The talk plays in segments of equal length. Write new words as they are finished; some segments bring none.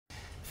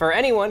For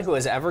anyone who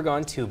has ever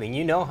gone tubing,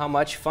 you know how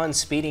much fun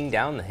speeding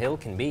down the hill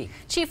can be.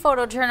 Chief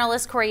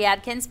photojournalist Corey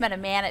Adkins met a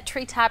man at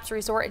Treetops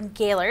Resort in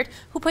Gaylord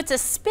who puts a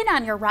spin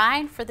on your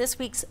ride for this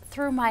week's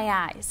Through My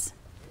Eyes.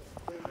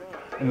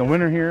 In the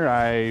winter here,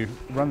 I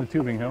run the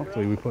tubing hill.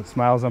 So we put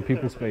smiles on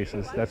people's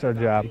faces. That's our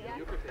job.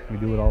 We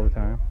do it all the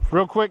time.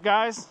 Real quick,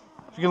 guys,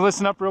 if you can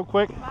listen up real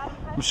quick.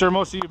 I'm sure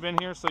most of you have been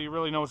here, so you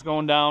really know what's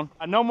going down.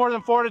 No more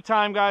than 4 at a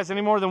time, guys. Any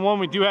more than one,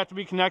 we do have to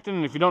be connected.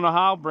 And if you don't know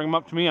how, bring them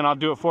up to me and I'll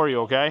do it for you,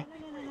 okay?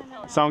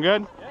 Sound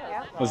good?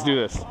 Yeah. Let's do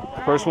this.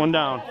 First one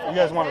down. You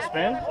guys want to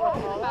spin?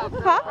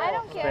 Huh? I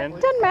don't care. Spin?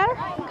 Doesn't matter.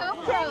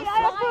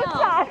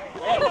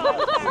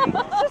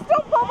 Just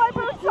don't pull my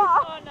boots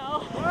off. Oh,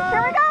 no.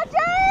 Here we go,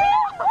 Jay!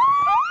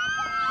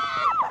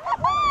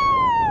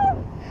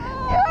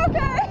 You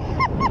okay?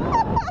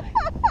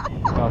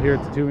 Well, here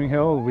at the tubing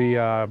hill, we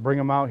bring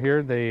them out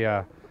here. They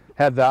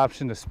have the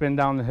option to spin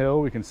down the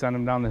hill. We can send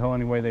them down the hill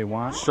any way they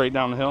want. Straight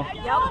down the hill?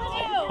 Yep.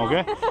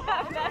 Okay.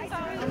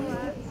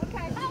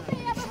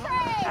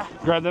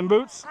 Grab them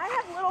boots. I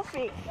have little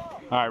feet.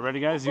 All right, ready,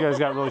 guys? You guys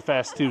got really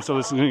fast, too, so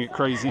this is going to get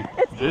crazy.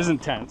 It is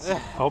intense. I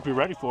hope you're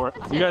ready for it.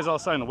 You guys all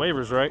signed the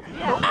waivers, right?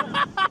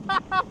 Yeah.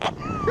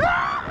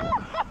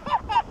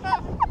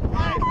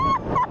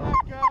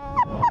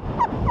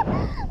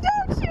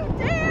 Don't you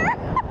dare!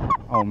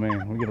 Oh,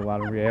 man, we get a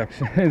lot of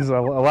reactions. a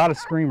lot of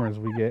screamers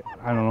we get.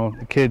 I don't know,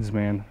 the kids,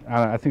 man.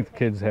 I think the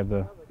kids have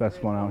the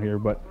best fun out here,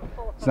 but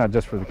it's not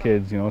just for the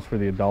kids, you know, it's for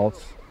the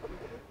adults,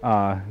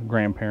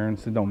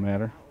 grandparents, it don't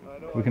matter.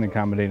 We can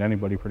accommodate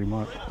anybody pretty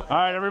much. All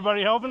right,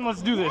 everybody helping?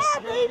 Let's do this.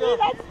 Yeah, baby,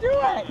 let's do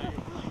it!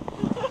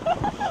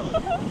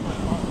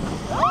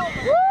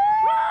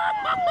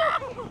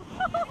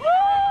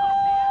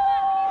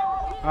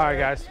 All right,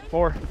 guys,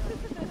 4.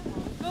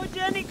 Go,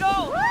 Jenny,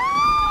 go!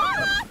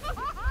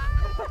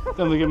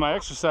 Definitely get my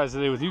exercise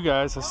today with you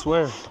guys, I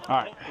swear. All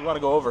right. We want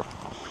to go over.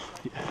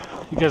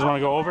 You guys want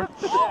to go over?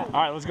 All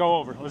right, let's go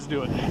over. Let's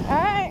do it. All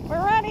right,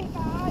 we're ready.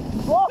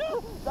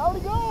 Whoa, down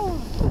he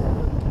goes!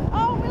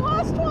 Oh, we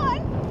lost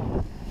one!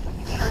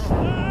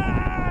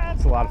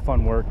 It's a lot of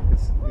fun work.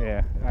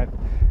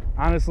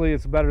 Honestly,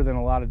 it's better than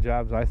a lot of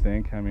jobs, I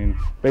think. I mean,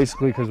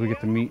 basically because we get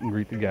to meet and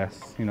greet the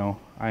guests. You know,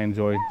 I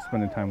enjoy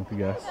spending time with the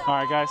guests. All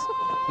right, guys,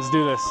 let's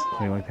do this.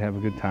 They like to have a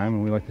good time,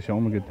 and we like to show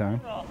them a good time.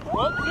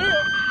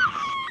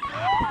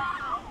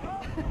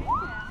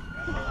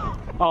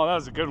 Oh, that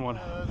was a good one.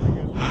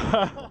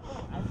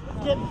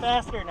 It's getting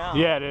faster now.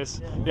 Yeah, it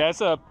is. Yeah, it's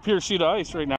a pure sheet of ice right now.